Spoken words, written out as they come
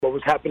what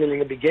was happening in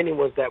the beginning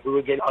was that we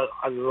were getting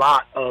a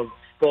lot of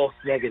false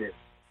negatives.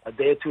 A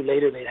day or two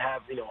later, they'd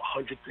have,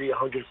 103,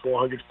 104,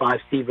 105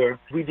 fever.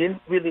 We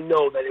didn't really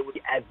know that it would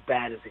be as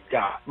bad as it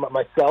got.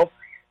 Myself,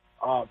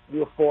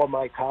 3 or 4 of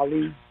my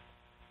colleagues,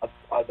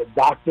 the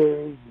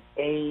doctors,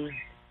 the aides,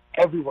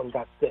 everyone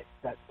got sick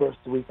that first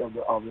week of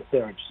the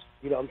surge.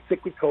 I'm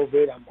sick with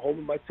COVID. I'm home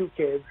with my 2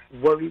 kids,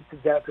 worried to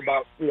death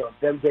about,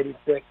 them getting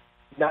sick,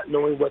 not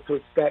knowing what to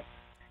expect.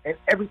 And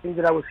everything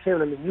that I was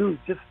hearing on the news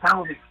just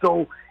sounded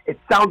it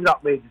sounded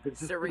outrageous. It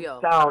just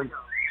surreal.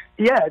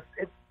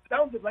 It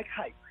sounded like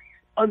hype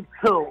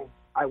until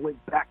I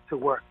went back to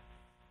work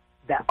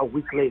a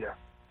week later.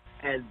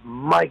 And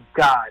my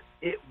God,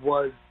 it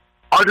was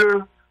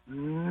utter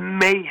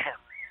mayhem.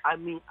 I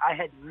mean, I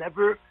had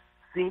never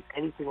seen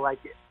anything like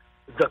it.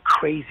 The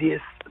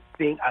craziest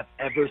thing I've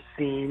ever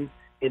seen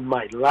in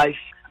my life.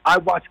 I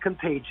watched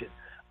Contagion.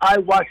 I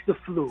watched The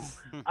Flu.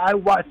 I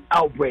watched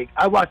Outbreak.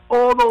 I watched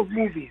all those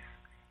movies.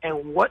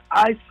 And what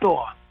I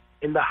saw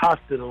in the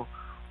hospital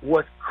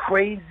was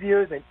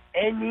crazier than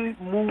any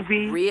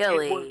movie.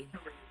 Really?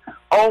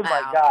 Oh,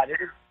 my God.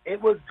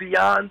 It was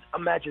beyond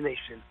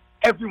imagination.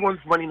 Everyone's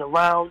running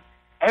around.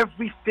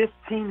 Every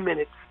 15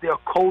 minutes, there are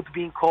codes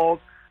being called.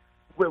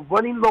 We're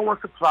running low on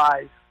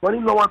supplies,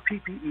 running low on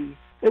PPE.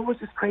 It was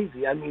just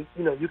crazy. I mean,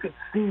 you could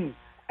see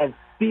and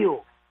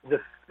feel the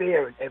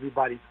fear in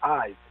everybody's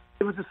eyes.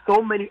 There was just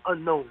so many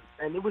unknowns,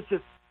 and it was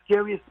just the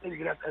scariest thing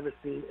that I've ever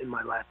seen in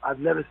my life. I've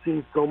never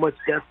seen so much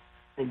death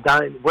and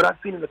dying. What I've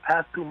seen in the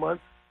past 2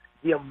 months,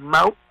 the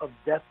amount of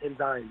death and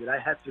dying that I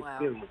had to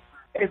experience,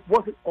 it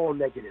wasn't all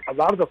negative. A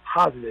lot of the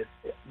positive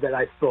that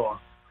I saw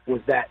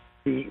was that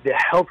the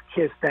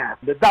healthcare staff,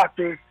 the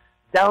doctors,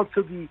 down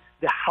to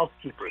the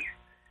housekeepers,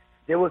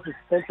 there was a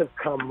sense of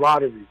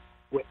camaraderie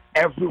where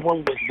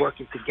everyone was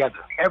working together.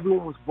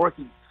 Everyone was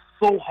working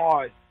so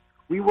hard.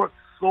 We worked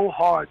so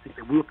hard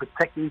together. We were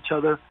protecting each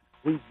other.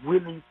 We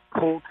really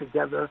pulled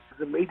together.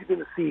 It's amazing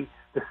to see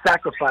the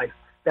sacrifice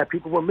that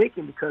people were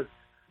making because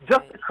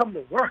just to come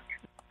to work,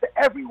 to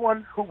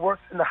everyone who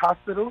works in the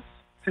hospitals,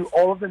 to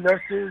all of the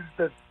nurses,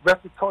 the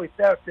respiratory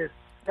therapists,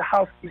 the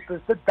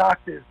housekeepers, the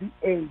doctors, the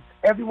aides,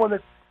 everyone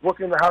that's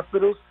working in the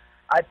hospitals,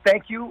 I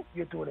thank you.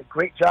 You're doing a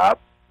great job.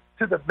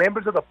 To the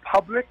members of the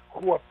public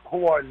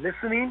who are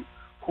listening,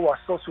 who are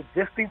social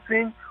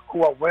distancing,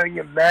 who are wearing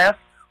your mask,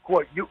 who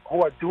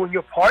are doing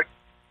your part,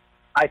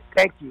 I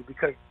thank you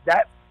because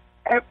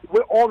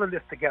we're all in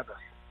this together.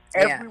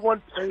 Yeah.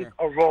 Everyone plays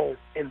a role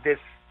in this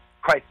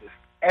crisis,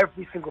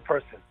 every single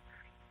person.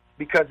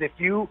 Because if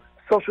you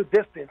social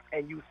distance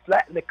and you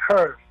flatten the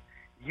curve,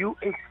 you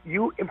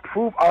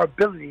improve our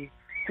ability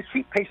to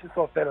keep patients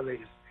off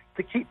ventilators,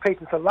 to keep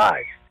patients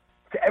alive.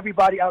 To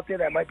everybody out there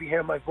that might be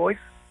hearing my voice,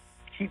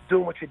 keep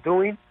doing what you're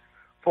doing.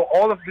 For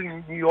all of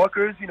the New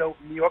Yorkers, New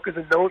Yorkers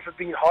are known for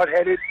being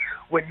hard-headed.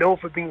 We're known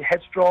for being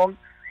headstrong.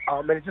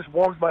 And it just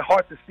warms my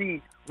heart to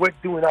see we're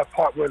doing our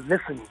part. We're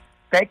listening.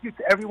 Thank you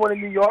to everyone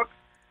in New York,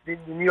 the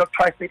New York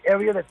tri-state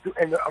area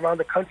and around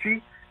the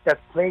country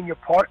that's playing your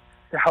part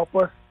to help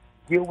us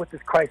deal with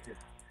this crisis.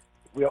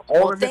 We are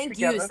all in this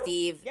together. Thank you,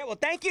 Steve. Yeah, well,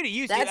 thank you to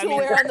you, Steve. That's what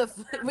we're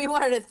on we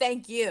wanted to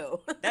thank you.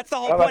 That's the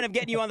whole point of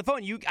getting you on the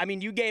phone. You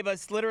gave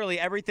us literally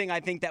everything I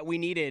think that we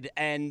needed,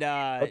 and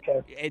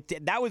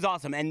that was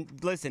awesome. And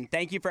listen,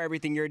 thank you for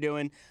everything you're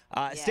doing.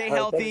 Stay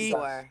healthy,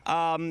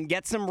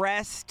 get some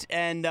rest,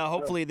 and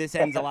hopefully this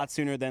ends a lot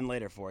sooner than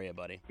later for you,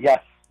 buddy.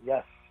 Yes.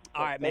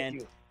 All right,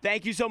 man.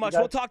 Thank you so much.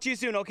 We'll talk to you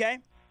soon, okay?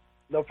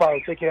 No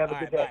problem. Take care. Have a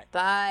good day.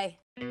 Bye.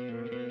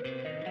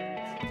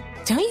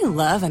 Don't you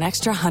love an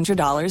extra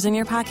 $100 in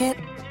your pocket?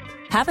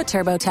 Have a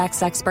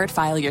TurboTax expert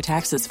file your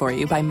taxes for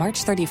you by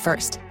March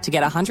 31st to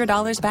get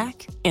 $100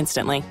 back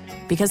instantly.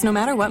 Because no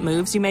matter what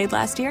moves you made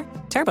last year,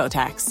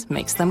 TurboTax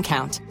makes them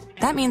count.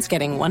 That means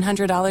getting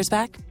 $100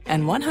 back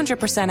and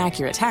 100%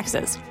 accurate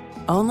taxes,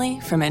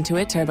 only from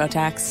Intuit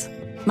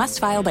TurboTax. Must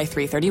file by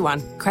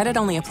 3/31. Credit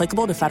only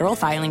applicable to federal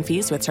filing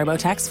fees with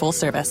TurboTax full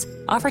service.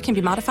 Offer can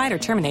be modified or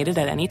terminated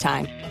at any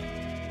time.